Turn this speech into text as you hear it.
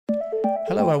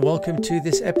Hello and welcome to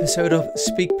this episode of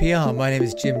Speak PR. My name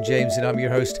is Jim James and I'm your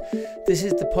host. This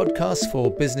is the podcast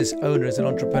for business owners and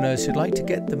entrepreneurs who'd like to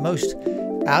get the most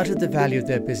out of the value of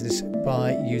their business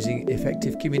by using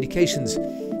effective communications.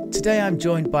 Today I'm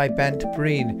joined by Bant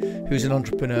Breen, who's an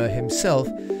entrepreneur himself,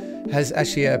 has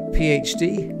actually a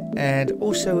PhD and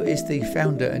also is the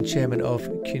founder and chairman of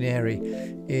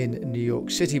Qnary in New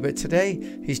York City. But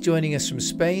today he's joining us from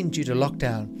Spain due to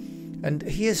lockdown. And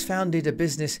he has founded a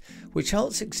business which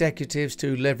helps executives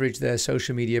to leverage their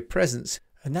social media presence.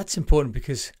 And that's important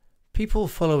because people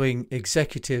following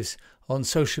executives on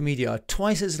social media are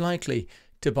twice as likely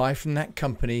to buy from that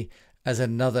company as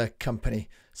another company.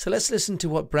 So let's listen to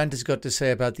what Brand has got to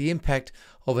say about the impact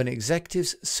of an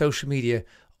executive's social media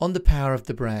on the power of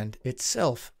the brand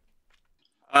itself.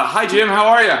 Hi, Jim. How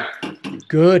are you?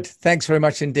 Good. Thanks very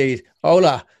much indeed.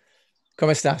 Hola.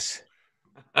 ¿Cómo estás?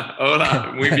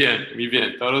 Hola, muy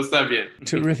bien, todo está bien.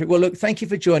 Terrific. Well, look, thank you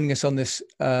for joining us on this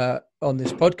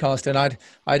podcast. And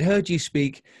I'd heard you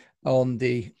speak on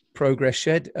the Progress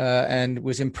Shed and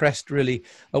was impressed really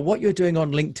at what you're doing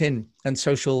on LinkedIn and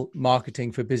social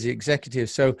marketing for busy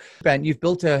executives. So, Ben, you've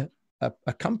built a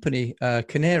company,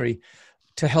 Qnary,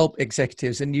 to help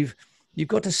executives, and you've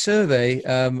got a survey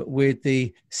with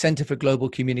the Center for Global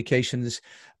Communications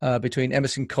between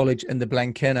Emerson College and the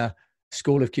Blanquena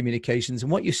School of Communications.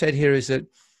 And what you said here is that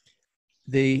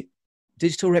the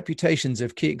digital reputations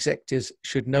of key executives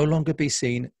should no longer be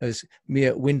seen as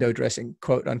mere window dressing,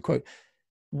 quote unquote.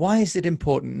 Why is it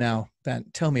important now, Ben?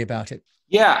 Tell me about it.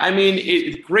 Yeah, I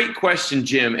mean, great question,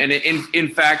 Jim. And in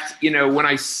fact, when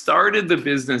I started the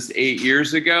business 8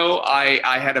 years ago, I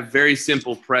had a very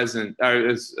simple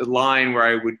a line where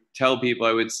I would tell people,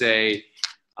 I would say,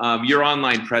 your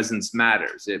online presence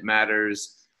matters. It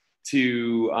matters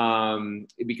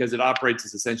because it operates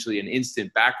as essentially an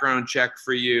instant background check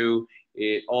for you.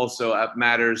 It also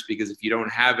matters because if you don't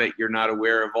have it, you're not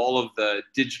aware of all of the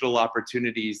digital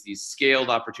opportunities, these scaled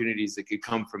opportunities that could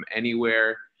come from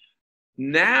anywhere.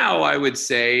 Now, I would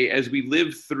say, as we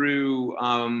live through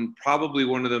probably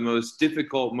one of the most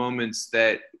difficult moments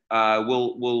that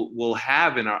we'll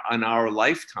have in our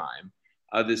lifetime,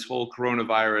 this whole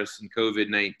coronavirus and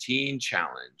COVID-19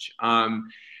 challenge.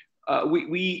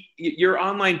 Your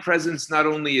online presence not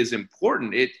only is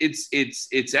important,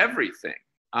 it's everything.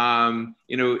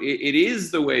 It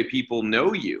is the way people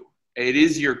know you. It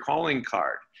is your calling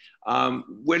card.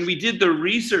 When we did the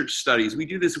research studies, we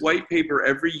do this white paper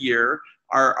every year.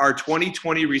 Our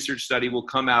 2020 research study will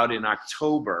come out in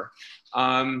October.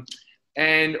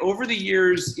 And over the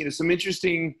years, some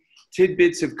interesting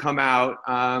tidbits have come out.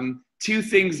 Two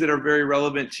things that are very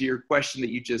relevant to your question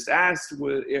that you just asked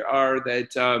are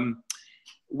that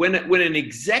when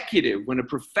a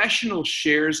professional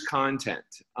shares content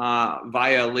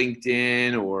via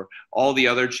LinkedIn or all the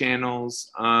other channels,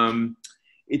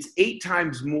 it's 8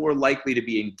 times more likely to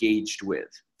be engaged with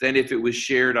than if it was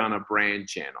shared on a brand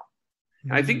channel.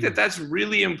 And I think that that's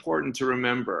really important to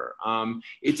remember.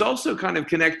 It's also kind of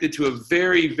connected to a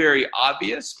very, very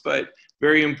obvious but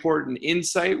very important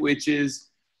insight, which is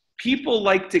people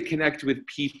like to connect with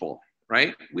people,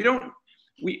 right? We don't,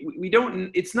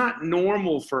 it's not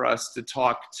normal for us to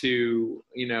talk to,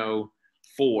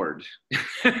 Ford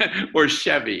or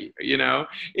Chevy,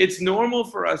 it's normal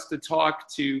for us to talk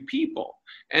to people.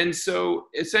 And so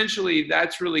essentially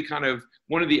that's really kind of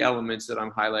one of the elements that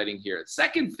I'm highlighting here. The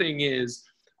second thing is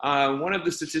one of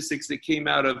the statistics that came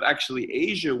out of actually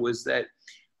Asia was that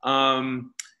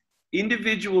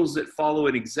individuals that follow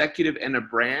an executive and a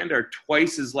brand are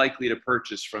twice as likely to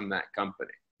purchase from that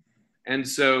company. And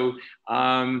so,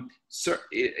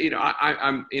 you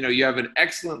have an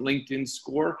excellent LinkedIn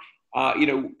score. At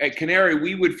Qnary,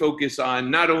 we would focus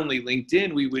on not only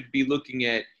LinkedIn, we would be looking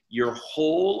at your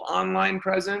whole online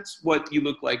presence, what you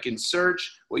look like in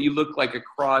search, what you look like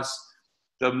across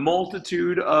the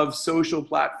multitude of social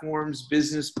platforms,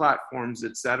 business platforms,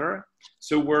 et cetera.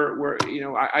 So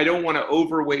I don't want to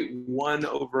overweight one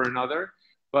over another,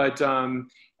 but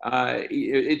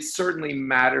it certainly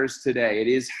matters today. It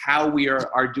is how we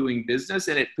are doing business,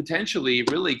 and it potentially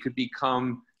really could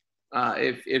become,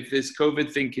 if this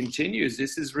COVID thing continues,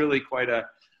 this is really quite a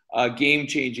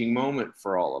game-changing moment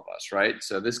for all of us, right?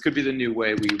 So this could be the new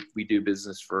way we do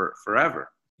business forever.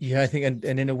 Yeah, I think,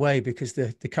 and in a way, because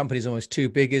the company's almost too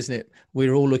big, isn't it?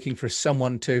 We're all looking for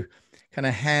someone to kind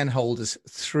of handhold us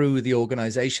through the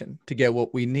organization to get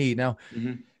what we need. Now,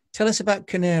 Tell us about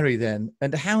Qnary then,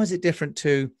 and how is it different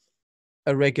to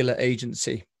a regular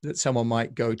agency that someone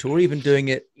might go to, or even doing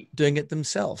it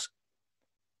themselves?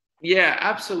 Yeah,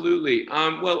 absolutely.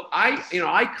 Well,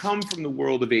 I come from the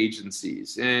world of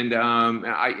agencies, and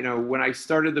when I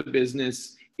started the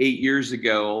business 8 years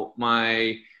ago,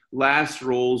 my last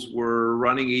roles were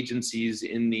running agencies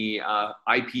in the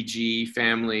IPG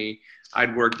family.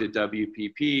 I'd worked at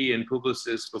WPP and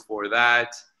Publicis before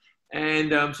that,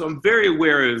 and so I'm very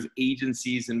aware of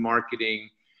agencies and marketing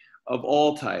of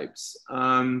all types.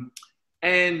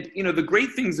 And the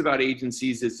great things about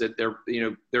agencies is that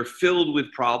they're filled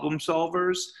with problem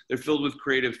solvers, they're filled with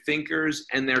creative thinkers,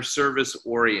 and they're service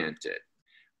oriented.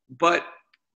 But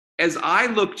as I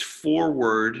looked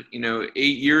forward, 8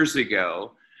 years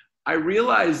ago, I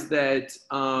realized that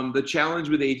the challenge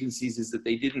with agencies is that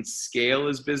they didn't scale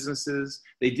as businesses.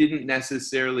 They didn't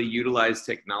necessarily utilize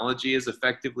technology as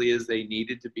effectively as they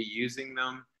needed to be using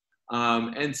them.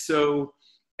 And so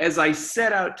as I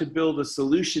set out to build a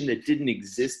solution that didn't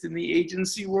exist in the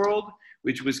agency world,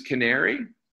 which was Qnary,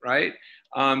 right?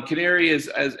 Qnary is,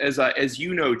 as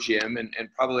you know, Jim, and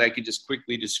probably I could just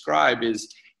quickly describe,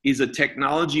 is a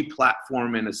technology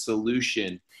platform and a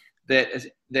solution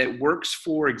that works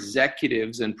for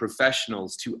executives and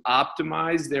professionals to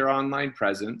optimize their online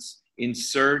presence in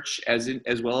search as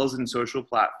well as in social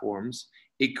platforms.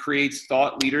 It creates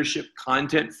thought leadership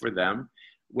content for them,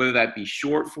 whether that be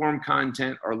short form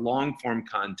content or long form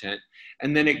content.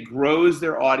 And then it grows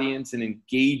their audience and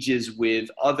engages with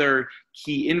other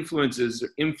key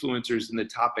influencers in the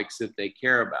topics that they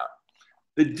care about.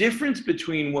 The difference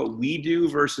between what we do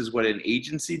versus what an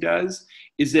agency does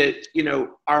is that,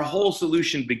 our whole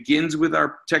solution begins with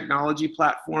our technology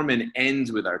platform and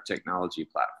ends with our technology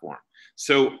platform.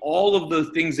 So all of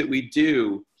the things that we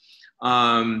do,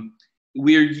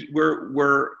 we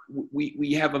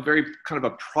have a very kind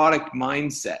of a product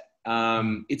mindset.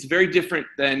 It's very different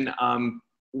than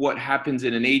what happens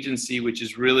in an agency, which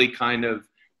is really kind of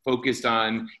focused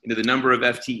on the number of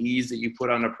FTEs that you put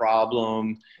on a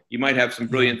problem. You might have some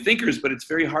brilliant thinkers, but it's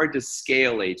very hard to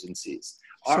scale agencies.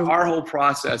 Our whole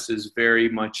process is very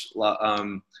much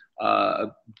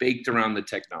baked around the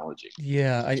technology.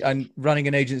 Yeah, I'm running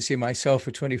an agency myself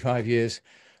for 25 years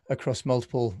across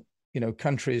multiple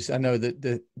countries. I know that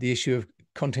the issue of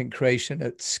content creation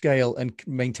at scale and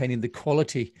maintaining the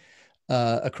quality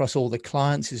across all the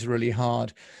clients is really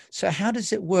hard. So how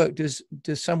does it work? Does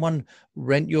someone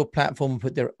rent your platform and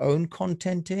put their own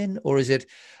content in, or is it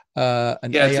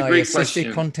an AI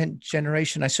assisted content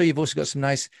generation? I saw you've also got some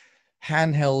nice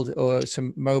handheld or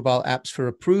some mobile apps for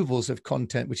approvals of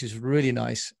content, which is really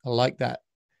nice. I like that.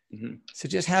 Mm-hmm. So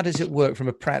just how does it work from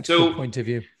a practical point of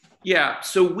view? Yeah,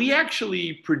 so we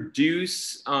actually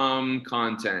produce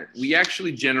content. We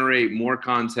actually generate more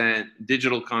content,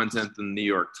 digital content, than the New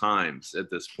York Times at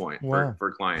this point. Wow.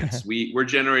 for clients. We're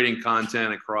generating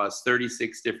content across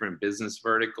 36 different business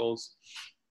verticals.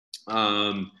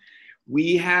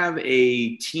 We have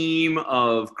a team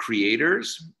of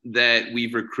creators that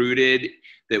we've recruited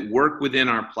that work within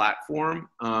our platform.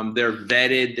 They're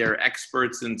vetted, they're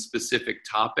experts in specific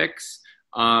topics.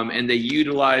 And they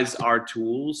utilize our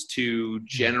tools to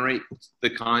generate the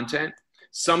content.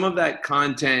 Some of that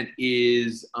content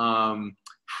is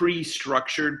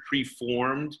pre-structured,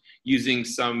 pre-formed using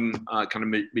some kind of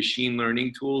machine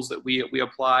learning tools that we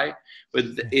apply. But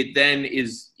it then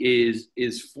is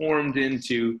formed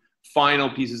into final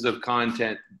pieces of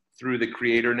content through the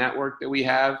creator network that we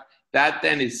have. That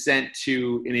then is sent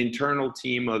to an internal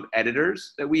team of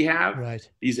editors that we have. Right.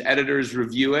 These editors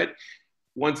review it.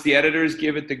 Once the editors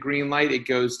give it the green light, it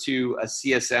goes to a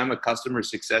CSM, a customer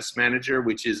success manager,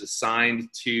 which is assigned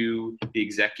to the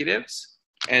executives.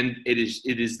 And it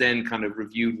is then kind of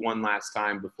reviewed one last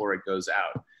time before it goes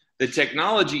out. The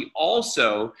technology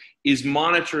also is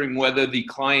monitoring whether the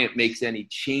client makes any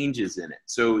changes in it.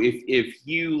 So if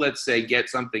you, let's say, get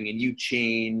something and you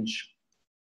change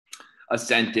a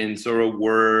sentence or a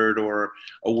word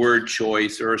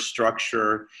choice or a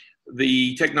structure,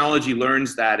 the technology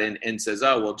learns that and says,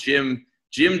 oh, well, Jim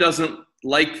doesn't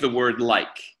like the word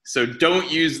like, so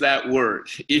don't use that word,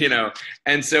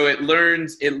 And so it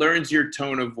learns your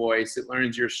tone of voice, it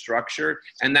learns your structure,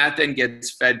 and that then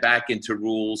gets fed back into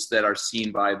rules that are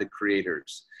seen by the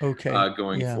creators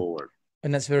going forward.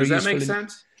 And that's very useful. Does that make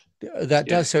sense? That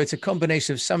does. So it's a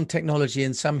combination of some technology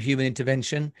and some human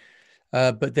intervention.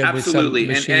 But then absolutely,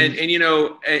 with some machine...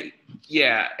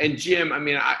 and Jim, I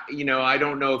mean, I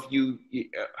don't know if you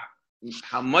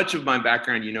how much of my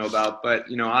background you know about, but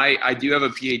I do have a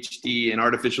PhD in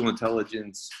artificial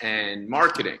intelligence and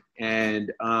marketing,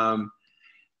 and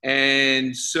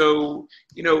so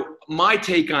my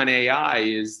take on AI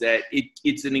is that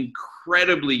it's an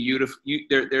incredibly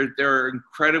there are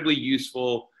incredibly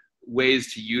useful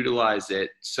ways to utilize it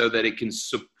so that it can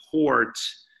support support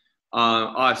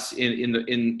us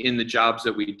in the jobs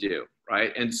that we do,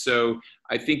 right? And so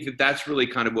I think that that's really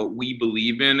kind of what we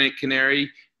believe in at Qnary.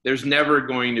 There's never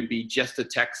going to be just a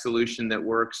tech solution that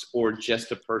works or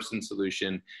just a person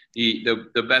solution.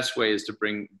 The best way is to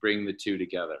bring the two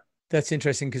together. That's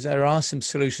interesting, because there are some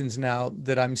solutions now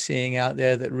that I'm seeing out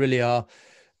there that really are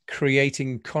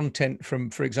creating content from,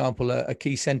 for example, a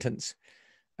key sentence,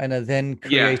 and are then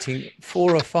creating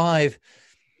 4 or 5,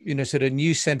 sort of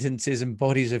new sentences and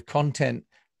bodies of content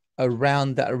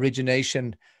around that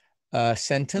origination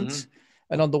sentence. Mm-hmm.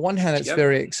 And on the one hand, it's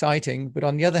very exciting, but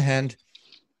on the other hand,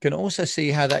 can also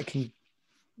see how that can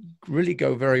really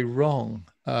go very wrong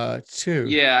too.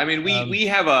 Yeah, I mean, we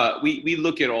have we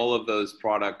look at all of those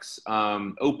products.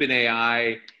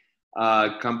 OpenAI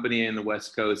company in the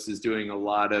West Coast is doing a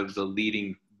lot of the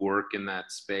leading work in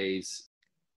that space.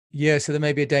 Yeah, so there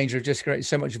may be a danger of just creating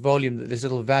so much volume that there's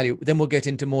little value. Then we'll get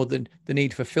into more than the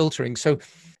need for filtering. So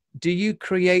do you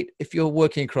create, if you're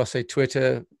working across, say,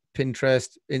 Twitter,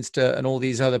 Pinterest, Insta, and all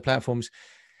these other platforms,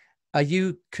 are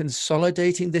you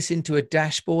consolidating this into a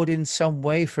dashboard in some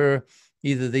way for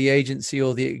either the agency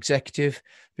or the executive?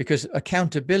 Because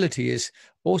accountability is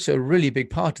also a really big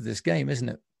part of this game, isn't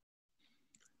it?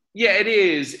 Yeah, it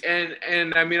is. And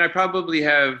I mean, I probably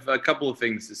have a couple of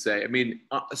things to say. I mean,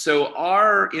 so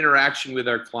our interaction with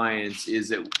our clients is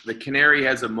that the Qnary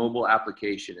has a mobile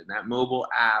application, and that mobile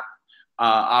app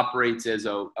operates as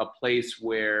a place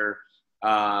where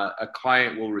a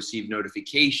client will receive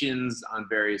notifications on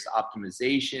various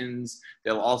optimizations.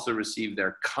 They'll also receive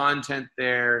their content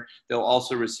there. They'll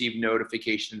also receive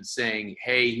notifications saying,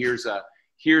 hey, here's a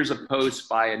post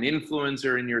by an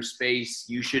influencer in your space.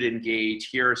 You should engage.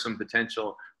 Here are some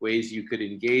potential ways you could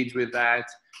engage with that.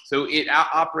 So it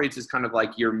operates as kind of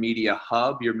like your media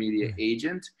hub, your media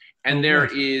agent. And there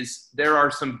are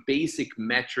some basic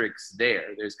metrics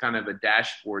there. There's kind of a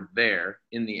dashboard there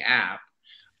in the app.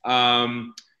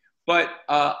 But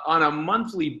on a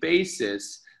monthly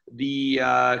basis, the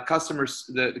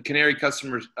Qnary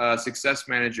customer success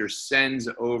manager sends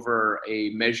over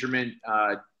a measurement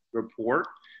report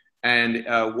and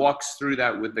walks through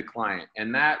that with the client,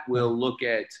 and that will look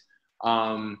at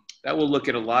a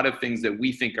lot of things that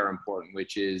we think are important,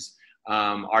 which is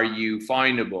are you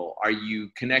findable? Are you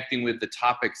connecting with the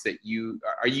topics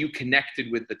are you connected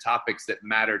with the topics that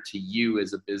matter to you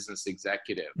as a business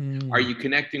executive? Are you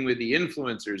connecting with the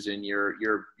influencers in your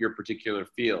particular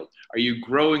field? Are you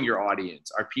growing your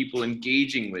audience? Are people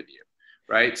engaging with you?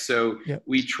 Right? So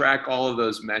we track all of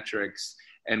those metrics,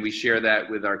 and we share that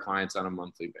with our clients on a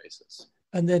monthly basis.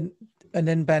 And then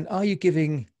Ben, are you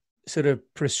giving sort of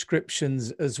prescriptions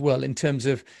as well, in terms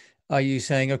of, are you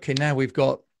saying, okay, now we've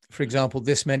got, for example,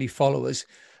 this many followers,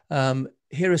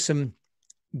 here are some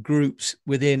groups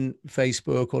within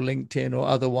Facebook or LinkedIn or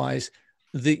otherwise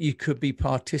that you could be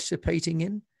participating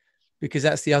in? Because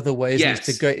that's the other way, isn't it,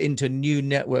 to go into new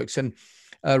networks. And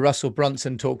Russell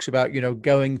Brunson talks about,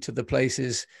 going to the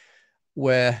places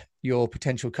where your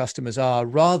potential customers are,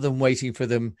 rather than waiting for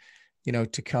them,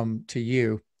 to come to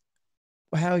you.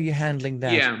 How are you handling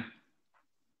that?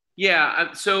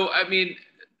 Yeah. So, I mean,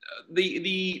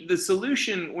 the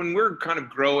solution, when we're kind of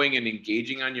growing and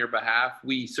engaging on your behalf,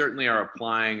 we certainly are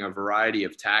applying a variety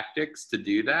of tactics to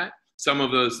do that. Some of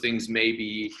those things may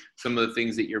be some of the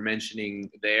things that you're mentioning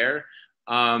there.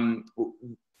 The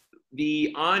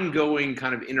ongoing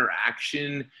kind of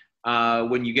interaction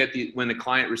when the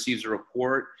client receives a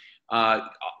report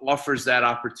offers that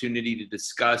opportunity to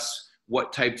discuss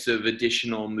what types of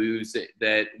additional moves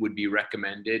that would be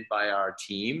recommended by our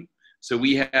team. So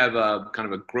we have a kind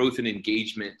of a growth and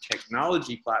engagement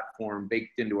technology platform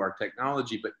baked into our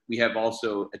technology, but we have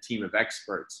also a team of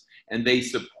experts, and they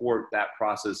support that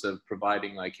process of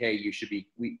providing, like, hey,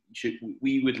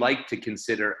 we would like to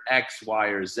consider X, Y,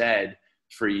 or Z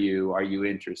for you. Are you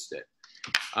interested?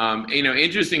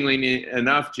 Interestingly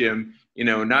enough, Jim,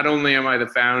 not only am I the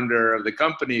founder of the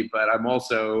company, but I'm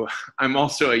also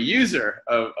a user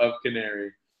of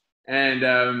Qnary,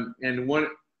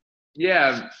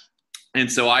 and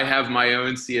so I have my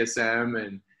own CSM,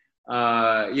 and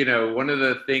one of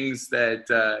the things that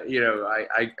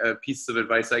a piece of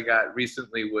advice I got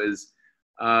recently was,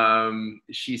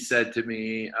 she said to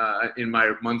me in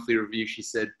my monthly review, she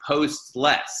said, "Post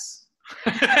less."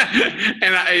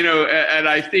 And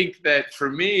I think that for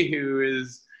me, who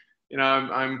is,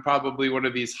 I'm probably one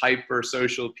of these hyper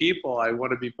social people. I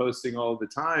want to be posting all the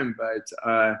time, but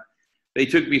they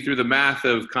took me through the math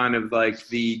of kind of like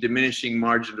the diminishing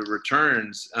margin of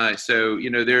returns. So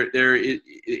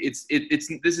this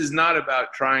is not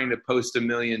about trying to post 1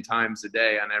 million times a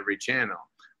day on every channel.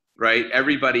 right?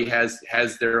 Everybody has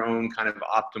their own kind of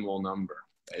optimal number,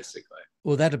 basically.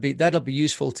 Well, that'll be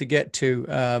useful to get to,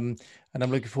 and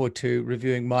I'm looking forward to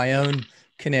reviewing my own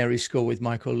Qnary score with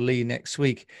Michael Lee next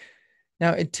week.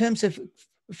 Now, in terms of,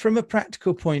 from a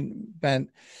practical point, Ben,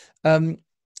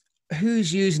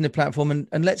 who's using the platform,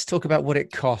 and let's talk about what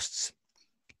it costs.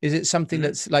 Is it something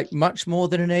that's like much more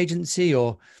than an agency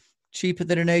or cheaper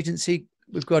than an agency?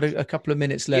 We've got a couple of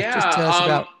minutes left. Yeah, Just tell us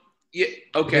about okay.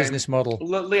 the business model.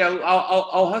 Lee,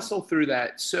 I'll hustle through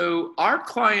that. So our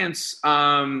clients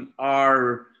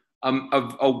are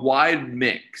a wide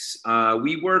mix.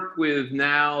 We work with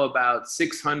now about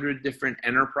 600 different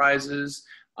enterprises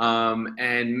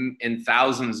and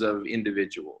thousands of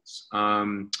individuals.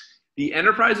 The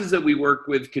enterprises that we work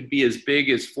with could be as big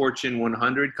as Fortune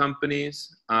 100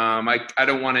 companies. I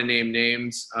don't want to name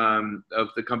names of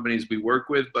the companies we work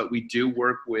with, but we do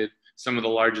work with some of the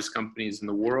largest companies in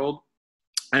the world.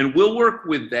 And we'll work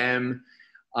with them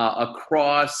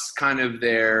across kind of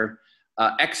their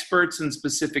experts in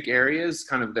specific areas,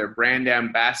 kind of their brand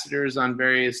ambassadors on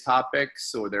various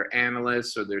topics, or their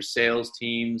analysts, or their sales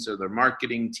teams, or their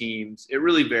marketing teams. It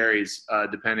really varies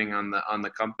depending on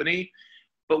the company.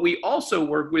 But we also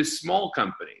work with small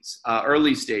companies,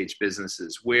 early stage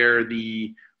businesses, where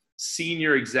the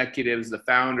senior executives, the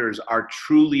founders, are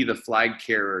truly the flag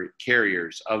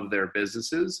carriers of their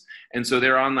businesses. And so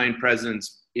their online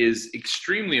presence is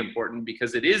extremely important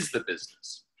because it is the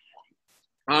business.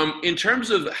 In terms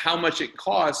of how much it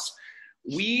costs,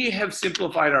 we have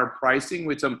simplified our pricing.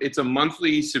 It's a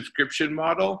monthly subscription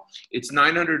model. It's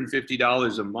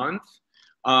 $950 a month.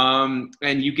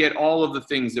 And you get all of the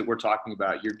things that we're talking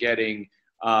about. You're getting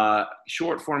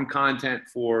short form content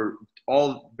for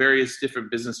all various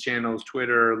different business channels,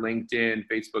 Twitter, LinkedIn,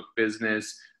 Facebook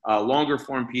Business, longer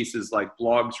form pieces like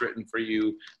blogs written for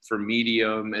you for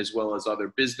Medium, as well as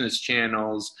other business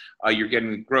channels. You're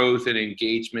getting growth and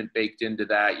engagement baked into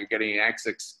that. You're getting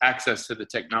access to the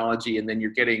technology, and then you're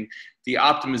getting the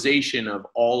optimization of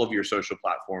all of your social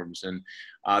platforms. And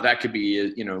that could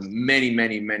be, many,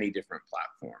 many, many different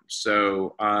platforms.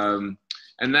 So,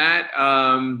 and that,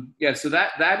 so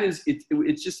that is,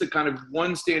 it's just a kind of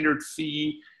one standard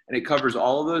fee, and it covers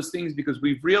all of those things, because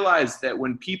we've realized that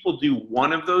when people do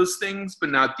one of those things, but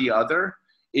not the other,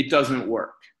 it doesn't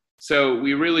work. So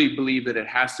we really believe that it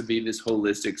has to be this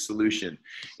holistic solution.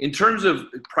 In terms of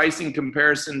pricing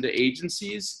comparison to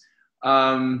agencies,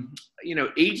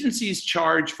 agencies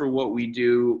charge for what we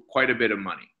do quite a bit of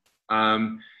money.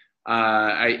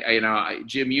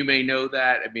 Jim, you may know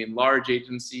that. I mean, large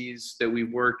agencies that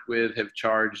we've worked with have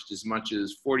charged as much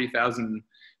as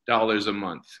 $40,000 a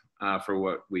month for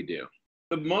what we do.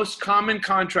 The most common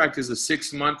contract is a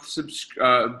 6-month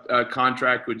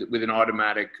contract with an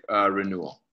automatic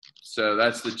renewal. So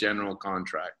that's the general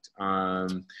contract.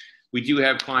 We do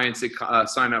have clients that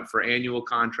sign up for annual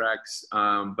contracts,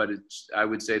 but I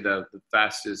would say the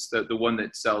fastest, the one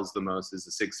that sells the most is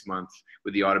the 6-month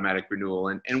with the automatic renewal.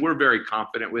 And we're very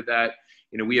confident with that.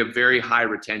 We have very high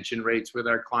retention rates with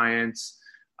our clients.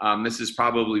 This is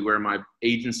probably where my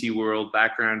agency world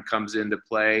background comes into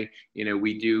play.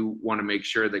 We do want to make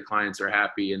sure that clients are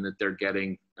happy and that they're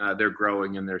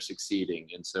growing and they're succeeding.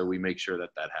 And so we make sure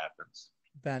that happens.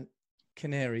 Ben,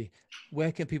 Qnary,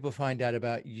 where can people find out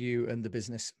about you and the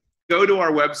business? Go to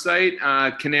our website,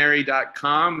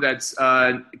 Qnary.com. That's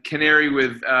Qnary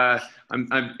with,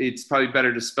 it's probably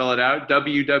better to spell it out,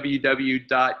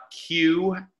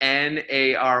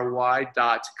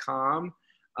 www.qnary.com.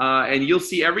 And you'll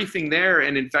see everything there.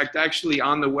 And in fact, actually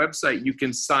on the website, you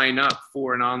can sign up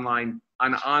for an online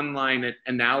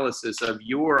analysis of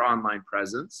your online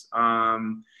presence.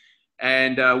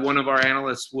 And one of our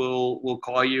analysts will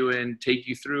call you and take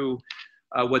you through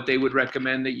what they would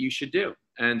recommend that you should do.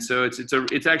 And so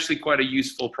it's actually quite a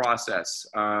useful process,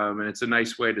 and it's a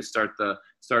nice way to start the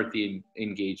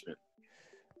engagement.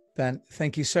 Ben,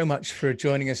 thank you so much for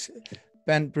joining us.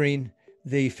 Ben Breen,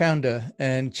 the founder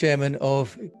and chairman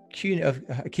of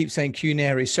I keep saying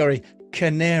Qnary, sorry,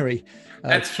 Qnary.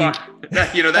 That's fine.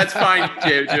 That's fine,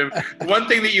 Jim. One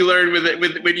thing that you learn with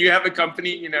when you have a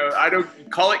company, I don't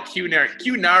call it Qnary.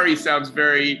 Qnary sounds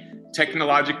very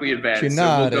technologically advanced, Qnary.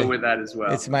 So we'll go with that as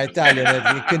well. It's my Italian,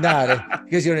 Qnary,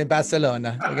 because you're in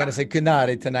Barcelona. We're going to say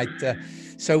Qnary tonight.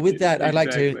 So with that, I'd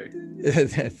like to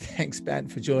thanks, Ben,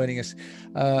 for joining us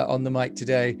on the mic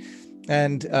today.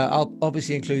 And I'll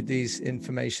obviously include these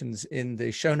informations in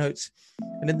the show notes.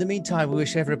 And in the meantime, we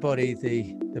wish everybody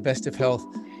the best of health,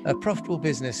 a profitable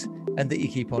business, and that you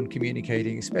keep on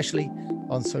communicating, especially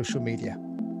on social media.